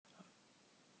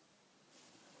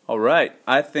All right,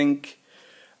 I think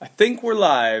we're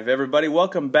live. Everybody,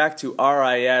 welcome back to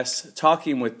RIS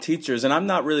Talking with Teachers. And I'm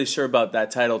not really sure about that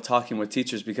title, Talking with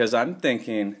Teachers, because I'm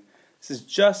thinking this is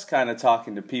just kind of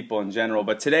talking to people in general.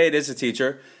 But today it is a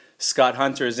teacher. Scott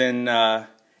Hunter is in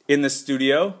the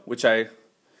studio, which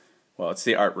it's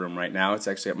the art room right now. It's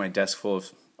actually at my desk full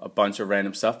of a bunch of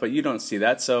random stuff, but you don't see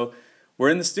that. So we're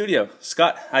in the studio.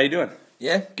 Scott, how you doing?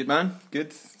 Yeah, good man,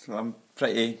 good. I'm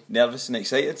pretty nervous and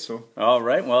excited, so. All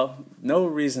right, well, no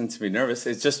reason to be nervous.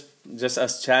 It's just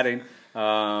us chatting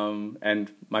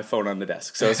and my phone on the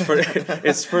desk. So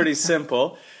it's pretty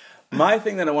simple. My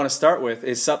thing that I want to start with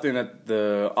is something that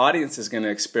the audience is going to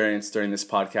experience during this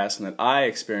podcast and that I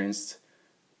experienced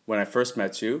when I first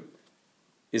met you,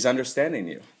 is understanding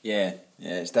you. Yeah,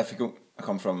 it's difficult. I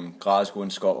come from Glasgow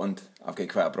in Scotland. I've got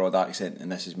quite a broad accent,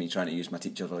 and this is me trying to use my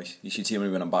teacher voice. You should hear me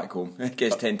when I'm back home. It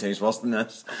gets 10 times worse than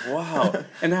this. Wow.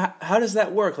 And how does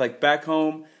that work? Like back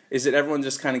home, is it everyone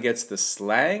just kind of gets the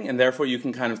slang, and therefore you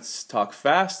can kind of talk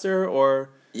faster, or...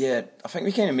 Yeah, I think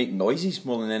we kind of make noises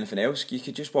more than anything else. You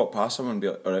could just walk past someone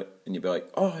and you'd be like,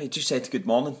 oh, he just said good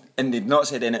morning. And they'd not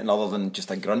said anything other than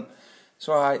just a grunt.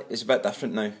 So it's a bit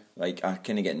different now. Like, I'm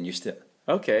kind of getting used to it.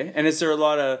 Okay. And is there a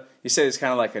lot of, you say it's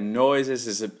kind of like a noises,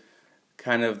 is it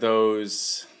kind of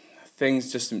those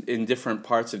things just in different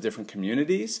parts of different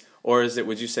communities? Or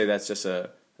would you say that's just a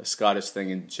Scottish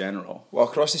thing in general? Well,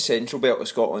 across the central belt of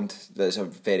Scotland, there's a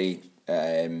very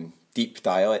deep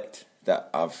dialect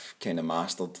that I've kind of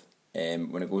mastered.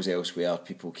 When it goes elsewhere,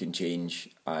 people can change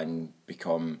and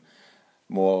become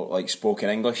more like spoken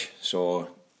English. So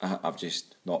I've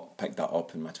just not picked that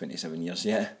up in my 27 years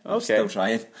yet. I'm still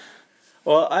trying.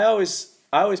 Well, I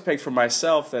always peg for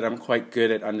myself that I'm quite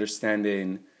good at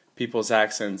understanding people's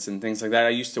accents and things like that. I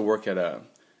used to work at a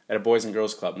boys and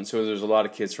girls club, and so there's a lot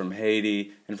of kids from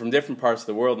Haiti and from different parts of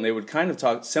the world, and they would kind of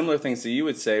talk similar things that you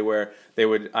would say, where they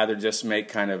would either just make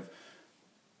kind of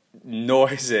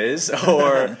noises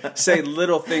or say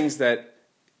little things that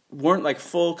weren't like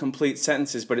full, complete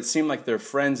sentences, but it seemed like their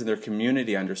friends and their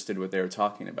community understood what they were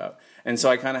talking about. And so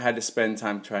I kind of had to spend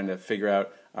time trying to figure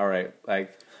out, all right,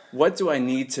 like, what do I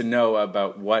need to know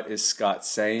about what is Scott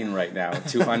saying right now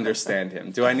to understand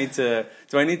him? Do I need to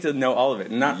know all of it?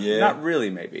 Not really,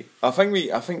 maybe. I think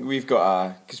we've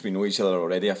got because we know each other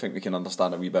already. I think we can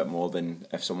understand a wee bit more than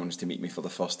if someone was to meet me for the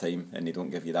first time and they don't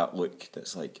give you that look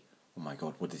that's like, oh my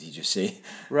God, what did he just say?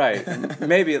 Right.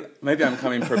 Maybe I'm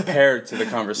coming prepared to the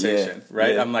conversation,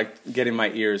 right? Yeah. I'm like getting my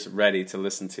ears ready to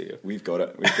listen to you. We've got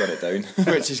it down,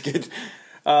 which is good.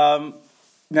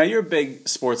 Now you're a big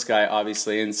sports guy,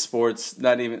 obviously, and sports,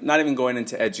 not even going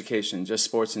into education, just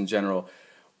sports in general.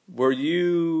 Were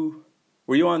you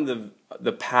on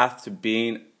the path to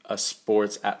being a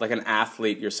sports, like an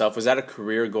athlete yourself? Was that a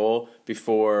career goal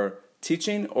before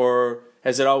teaching, or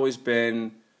has it always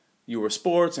been you were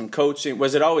sports and coaching?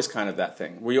 Was it always kind of that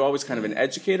thing? Were you always kind of an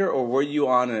educator, or were you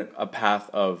on a path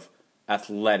of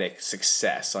athletic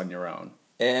success on your own?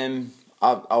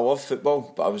 I love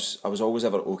football, but I was always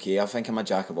ever okay. I think I'm a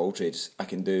jack of all trades. I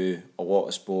can do a lot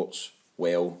of sports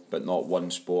well, but not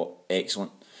one sport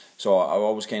excellent. So I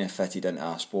always kind of fitted into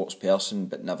a sports person,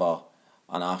 but never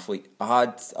an athlete. I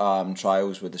had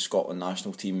trials with the Scotland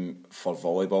national team for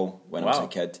volleyball when I was a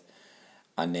kid.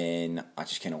 And then I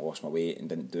just kind of lost my way and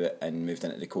didn't do it and moved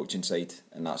into the coaching side.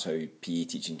 And that's how PE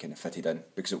teaching kind of fitted in.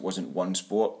 Because it wasn't one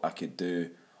sport. I could do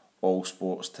all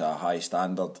sports to a high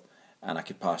standard and I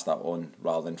could pass that on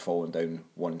rather than falling down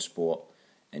one sport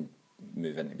and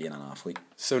move into being an athlete.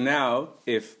 So now,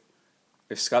 if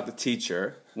Scott the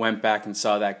teacher went back and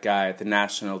saw that guy at the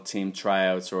national team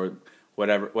tryouts or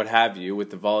whatever, what have you, with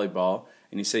the volleyball,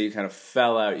 and you say you kind of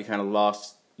fell out, you kind of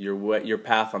lost your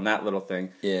path on that little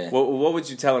thing. Yeah. What would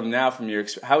you tell him now from your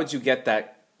experience? How would you get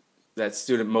that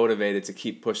student motivated to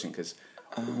keep pushing? Because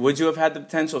would you have had the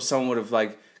potential if someone would have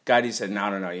like guided you, said,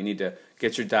 no, you need to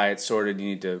get your diet sorted, you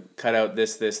need to cut out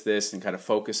this, and kind of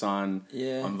focus on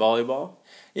volleyball?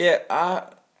 Yeah,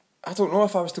 I don't know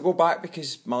if I was to go back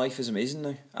because my life is amazing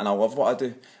now and I love what I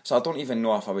do. So I don't even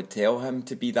know if I would tell him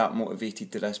to be that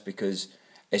motivated to this because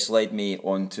it's led me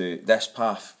onto this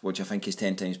path, which I think is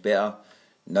 10 times better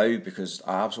now because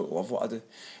I absolutely love what I do.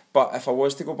 But if I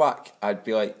was to go back, I'd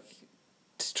be like,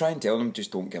 to try and tell them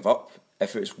just don't give up.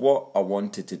 If it's what I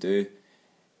wanted to do,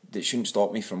 that shouldn't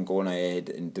stop me from going ahead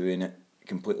and doing it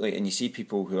completely. And you see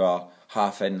people who are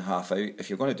half in, half out. If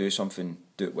you're going to do something,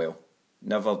 do it well.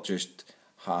 Never just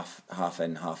half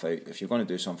in, half out. If you're going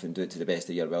to do something, do it to the best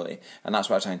of your ability. And that's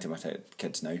what I'm trying to my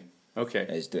kids now. Okay.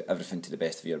 Is do everything to the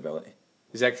best of your ability.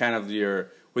 Is that kind of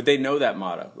would they know that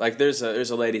motto? Like there's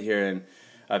a lady here in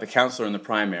the counselor in the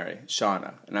primary,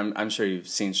 Shauna, and I'm sure you've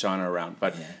seen Shauna around.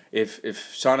 But if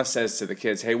Shauna says to the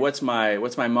kids, "Hey, what's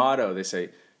my motto?" They say,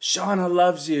 "Shauna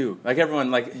loves you." Like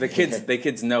everyone, like the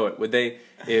kids know it. Would they,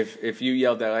 if you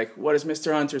yelled out like, "What does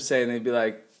Mr. Hunter say?" and they'd be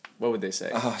like, what would they say?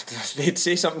 Oh, they'd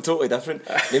say something totally different.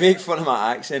 They make fun of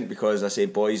my accent because I say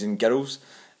boys and girls,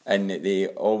 and they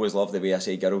always love the way I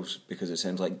say girls because it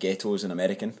sounds like ghettos in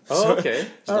American. Oh, okay.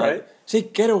 All right. Say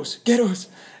girls.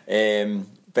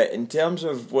 But in terms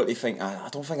of what they think, I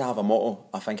don't think I have a motto.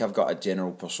 I think I've got a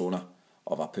general persona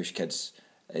of I push kids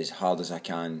as hard as I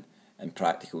can in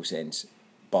practical sense,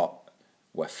 but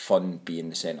with fun being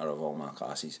the centre of all my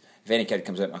classes. If any kid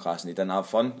comes out of my class and they didn't have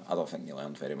fun, I don't think they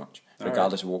learned very much,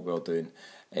 regardless of what we were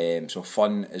doing. So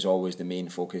fun is always the main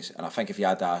focus, and I think if you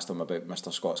had to ask them about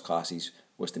Mr. Scott's classes,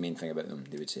 what's the main thing about them,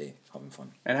 they would say having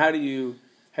fun. And how do you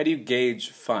gauge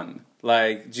fun?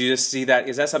 Like, do you just see that?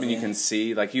 Is that something you can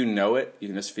see? Like, you know it? You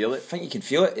can just feel it? I think you can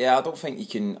feel it. Yeah, I don't think you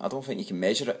can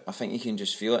measure it. I think you can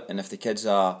just feel it. And if the kids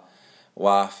are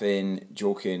laughing,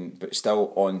 joking, but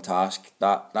still on task,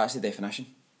 that's the definition.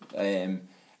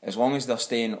 As long as they're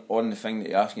staying on the thing that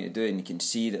you're asking to do, and you can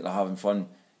see that they're having fun,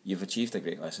 you've achieved a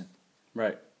great lesson.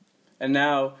 Right. And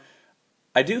now,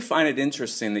 I do find it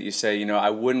interesting that you say, I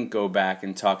wouldn't go back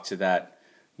and talk to that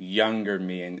younger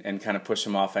me and kind of push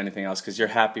them off anything else because you're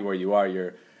happy where you are.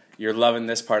 You're loving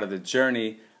this part of the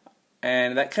journey.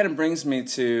 And that kind of brings me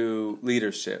to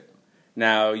leadership.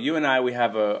 Now, you and I, we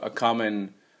have a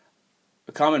common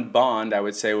bond, I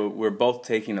would say. We're both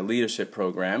taking a leadership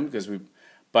program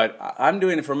but I'm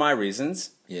doing it for my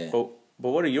reasons. Yeah. But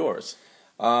what are yours?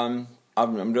 I'm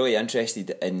really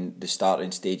interested in the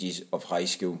starting stages of high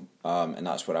school, and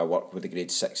that's where I work with the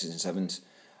grades 6s and 7s.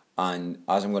 And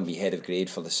as I'm going to be head of grade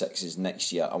for the 6s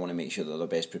next year, I want to make sure that they're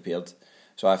best prepared.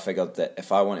 So I figured that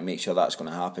if I want to make sure that's going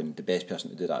to happen, the best person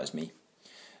to do that is me.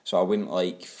 So I wouldn't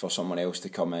like for someone else to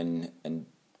come in and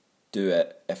do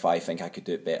it if I think I could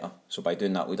do it better. So by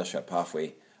doing that leadership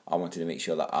pathway, I wanted to make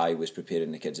sure that I was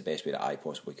preparing the kids the best way that I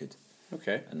possibly could.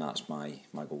 Okay. And that's my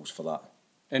goals for that.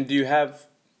 And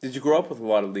did you grow up with a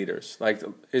lot of leaders? Like,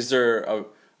 is there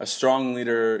a strong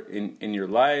leader in your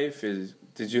life?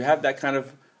 Did you have that kind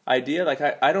of idea? Like,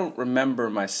 I don't remember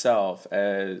myself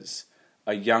as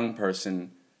a young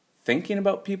person thinking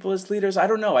about people as leaders. I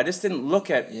don't know. I just didn't look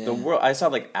at the world. I saw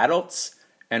like adults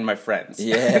and my friends.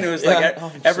 Yeah. And it was like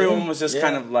everyone was just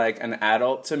kind of like an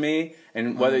adult to me.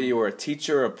 And whether you were a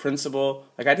teacher or a principal,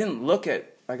 like I didn't look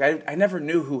at, like I never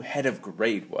knew who head of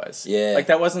grade was. Yeah. Like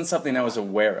that wasn't something I was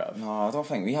aware of. No, I don't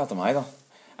think we had them either.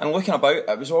 And looking about,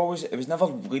 it was never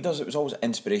leaders, it was always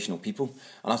inspirational people.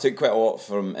 And I took quite a lot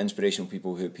from inspirational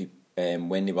people who,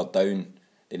 when they were down,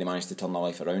 they managed to turn their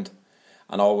life around.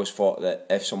 And I always thought that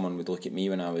if someone would look at me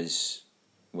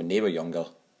when they were younger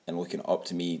and looking up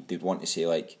to me, they'd want to say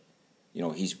like,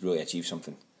 he's really achieved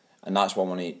something. And that's what I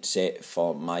want to set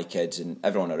for my kids and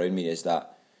everyone around me, is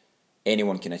that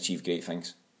anyone can achieve great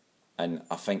things. And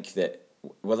I think that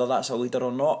whether that's a leader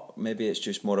or not, maybe it's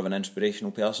just more of an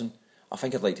inspirational person. I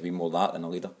think I'd like to be more that than a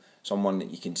leader. Someone that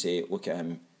you can say, look at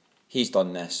him, he's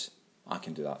done this, I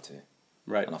can do that too.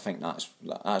 Right. And I think that's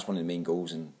one of the main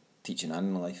goals in teaching and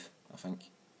in life, I think.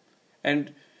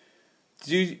 And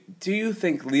do you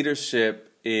think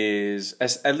leadership is,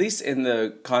 at least in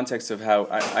the context of how,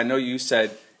 I know you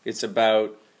said it's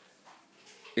about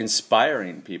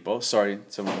inspiring people. Sorry,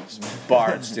 someone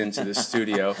barged into the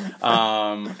studio,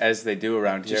 as they do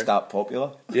around here. Just that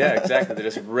popular? Yeah, exactly. They're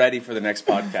just ready for the next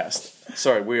podcast.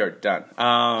 Sorry, we are done.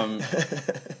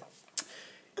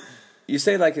 You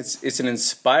say like it's an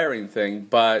inspiring thing,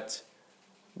 but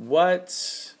what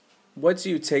do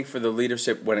you take for the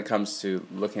leadership when it comes to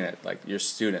looking at like your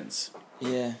students?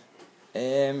 Yeah,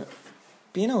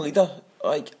 being a leader,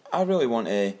 like I really want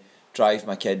to drive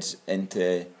my kids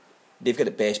into, they've got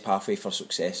the best pathway for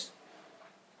success,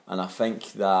 and I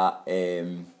think that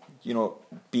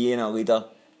being a leader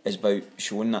is about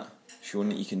showing that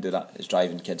you can do that. It's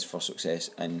driving kids for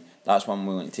success, and that's what I'm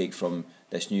willing to take from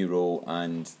this new role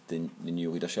and the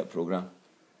new leadership program.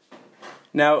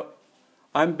 Now,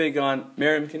 I'm big on,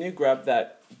 Miriam, can you grab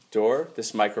that door?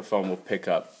 This microphone will pick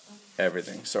up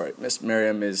everything. Sorry, Miss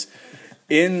Miriam is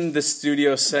in the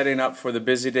studio setting up for the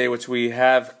busy day, which we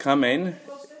have coming.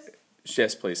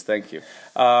 Yes, please, thank you.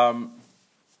 I'm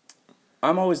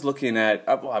always looking at,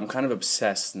 I'm kind of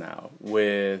obsessed now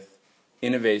with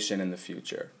innovation in the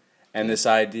future. And this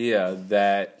idea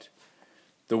that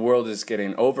the world is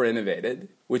getting over-innovated,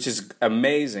 which is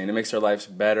amazing. It makes our lives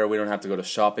better. We don't have to go to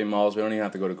shopping malls. We don't even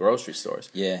have to go to grocery stores.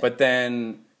 Yeah. But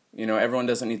then, everyone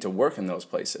doesn't need to work in those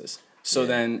places. So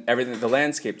then the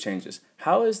landscape changes.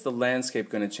 How is the landscape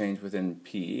going to change within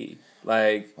PE?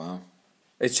 Like, Wow.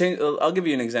 it's changed. I'll give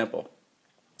you an example.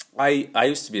 I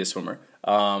used to be a swimmer.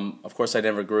 Of course, I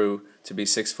never grew to be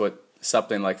 6 foot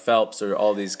something like Phelps or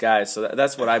all these guys. So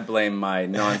that's what I blame my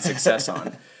non-success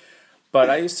on. But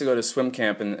I used to go to swim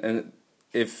camp, and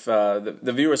if the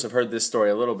viewers have heard this story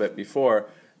a little bit before,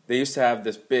 they used to have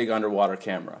this big underwater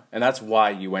camera, and that's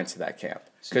why you went to that camp.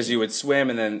 Because you would swim,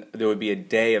 and then there would be a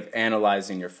day of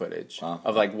analyzing your footage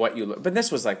of like what you look. But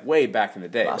this was like way back in the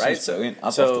day, right? So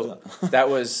that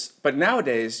was. But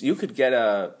nowadays, you could get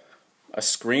a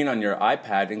screen on your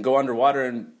iPad and go underwater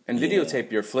and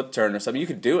videotape your flip turn or something. You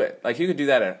could do it. Like you could do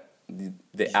that at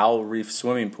the Owl Reef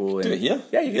swimming pool. Do it here?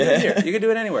 Yeah, you can do it here. You can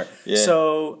do it anywhere. Yeah.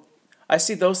 So I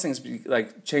see those things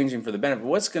like changing for the benefit.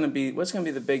 What's gonna be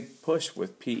the big push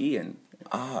with PE and?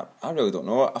 I really don't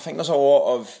know. I think there's a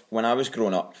lot of, when I was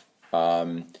growing up,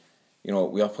 we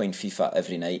were playing FIFA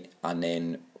every night, and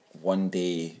then one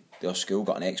day their school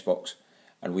got an Xbox,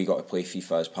 and we got to play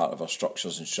FIFA as part of our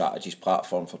structures and strategies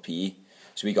platform for PE.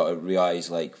 So we got to realise,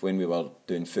 like, when we were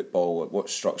doing football, what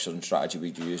structure and strategy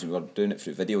we'd use, and we were doing it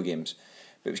through video games.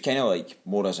 But it was kind of like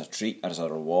more as a treat, as a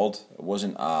reward. It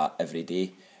wasn't every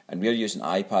day. And we're using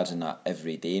iPads and that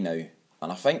every day now.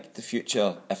 And I think the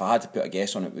future, if I had to put a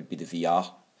guess on it, would be the VR.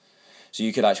 So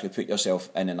you could actually put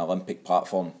yourself in an Olympic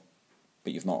platform,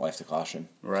 but you've not left the classroom.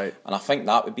 Right. And I think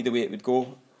that would be the way it would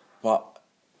go. But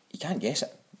you can't guess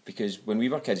it. Because when we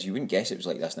were kids, you wouldn't guess it was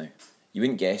like this now. You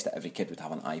wouldn't guess that every kid would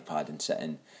have an iPad and sit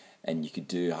in, and you could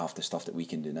do half the stuff that we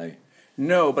can do now.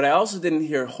 No, but I also didn't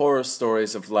hear horror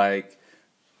stories of like,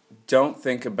 don't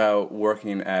think about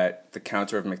working at the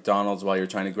counter of McDonald's while you're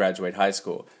trying to graduate high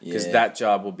school, because that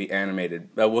job will be animated.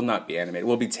 Will not be animated.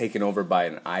 Will be taken over by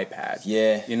an iPad.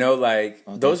 Yeah.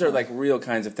 Those are like real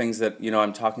kinds of things that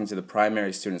I'm talking to the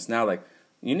primary students now. Like,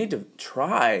 you need to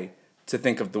try to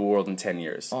think of the world in 10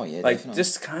 years. Oh yeah, like definitely.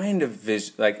 Just kind of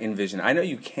envision. I know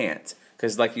you can't,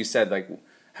 because like you said, like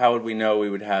how would we know we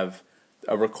would have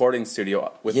a recording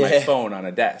studio with my phone on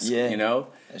a desk? Yeah.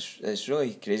 It's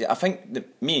really crazy. I think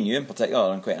that me and you in particular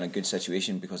are quite in a good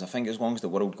situation, because I think as long as the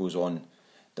world goes on,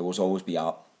 there will always be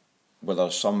art. Where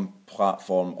there's some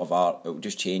platform of art, it will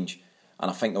just change,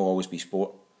 and I think there will always be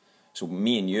sport. So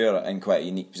me and you are in quite a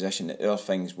unique position that our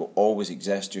things will always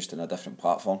exist, just in a different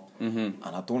platform. Mm-hmm.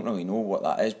 And I don't really know what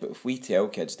that is, but if we tell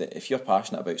kids that if you're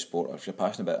passionate about sport, or if you're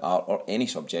passionate about art, or any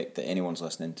subject that anyone's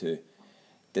listening to,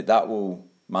 that will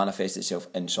manifest itself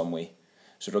in some way.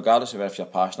 So regardless of if you're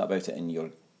passionate about it and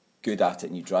you're good at it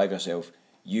and you drive yourself,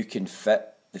 you can fit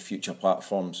the future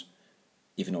platforms,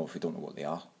 even though if we don't know what they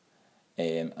are.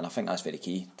 And I think that's very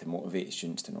key to motivate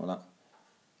students to know that.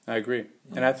 I agree.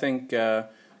 Yeah. And I think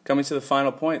coming to the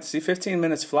final point, 15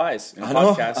 minutes flies in a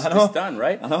podcast. It's done,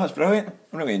 right? I know, it's brilliant.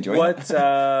 I'm really enjoying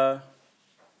it.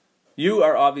 You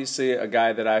are obviously a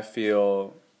guy that I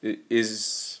feel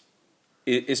is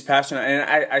passionate,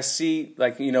 and I see,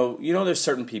 like, there's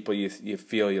certain people you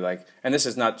feel you like, and this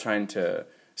is not trying to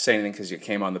say anything because you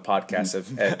came on the podcast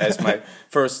as my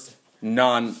first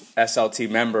non-SLT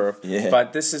member,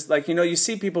 but this is like, you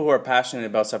see people who are passionate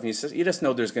about stuff, and you just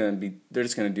know they're just going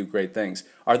to do great things.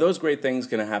 Are those great things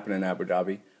going to happen in Abu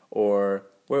Dhabi, or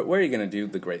where are you going to do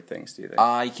the great things, do you think?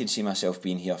 I can see myself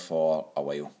being here for a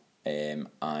while,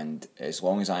 and as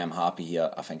long as I am happy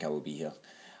here, I think I will be here.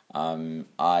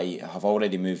 I have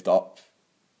already moved up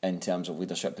in terms of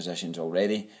leadership positions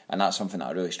already, and that's something that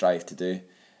I really strive to do.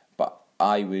 But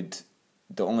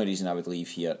the only reason I would leave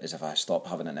here is if I stop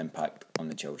having an impact on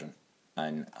the children.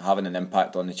 And having an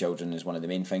impact on the children is one of the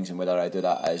main things, and whether I do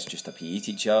that as just a PE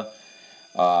teacher,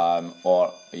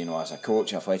 or as a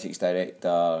coach, athletics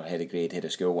director, head of grade, head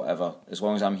of school, whatever. As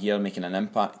long as I'm here making an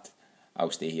impact,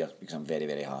 I'll stay here, because I'm very,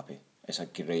 very happy. It's a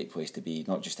great place to be,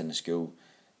 not just in the school,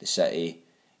 the city,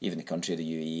 even the country, the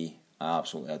UAE. I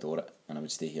absolutely adore it, and I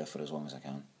would stay here for as long as I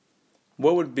can.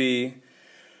 What would be...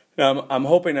 I'm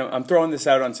hoping, I'm throwing this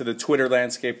out onto the Twitter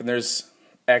landscape, and there's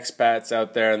expats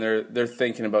out there, and they're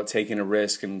thinking about taking a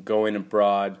risk and going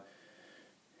abroad.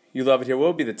 You love it here. What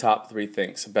would be the top 3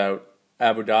 things about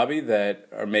Abu Dhabi that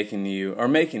are making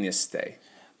you stay?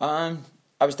 I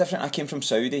was different. I came from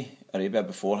Saudi Arabia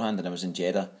beforehand, and I was in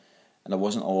Jeddah, and there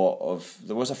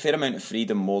was a fair amount of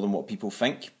freedom, more than what people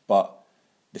think, but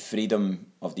the freedom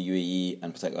of the UAE,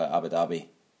 and particularly Abu Dhabi,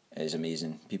 is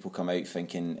amazing. People come out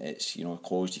thinking it's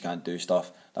closed, you can't do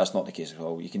stuff. That's not the case at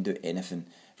all. You can do anything,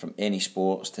 from any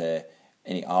sports to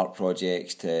any art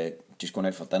projects to just going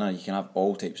out for dinner. You can have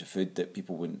all types of food that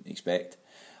people wouldn't expect.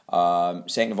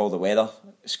 Second of all, the weather.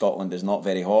 Scotland is not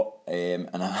very hot, and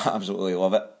I absolutely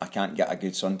love it. I can't get a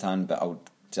good suntan, but I'll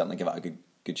certainly give it a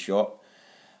good shot.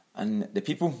 And the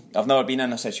people, I've never been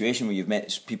in a situation where you've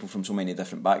met people from so many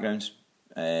different backgrounds.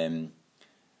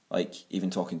 Like, even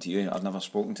talking to you, I've never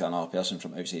spoken to another person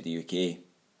from outside the UK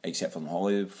except from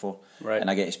Hollywood before. Right. And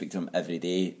I get to speak to them every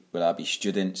day, whether that be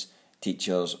students,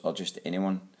 teachers, or just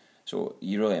anyone. So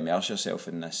you really immerse yourself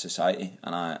in this society,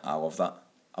 and I love that.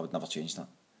 I would never change that.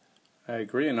 I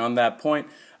agree. And on that point,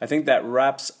 I think that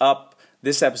wraps up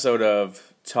this episode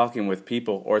of Talking with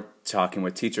People, or Talking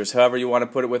with Teachers, however you want to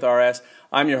put it with RS.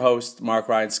 I'm your host, Mark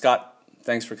Ryan. Scott,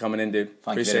 thanks for coming in, dude.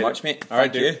 Thank you very much, mate. All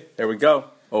right, dude. There we go.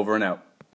 Over and out.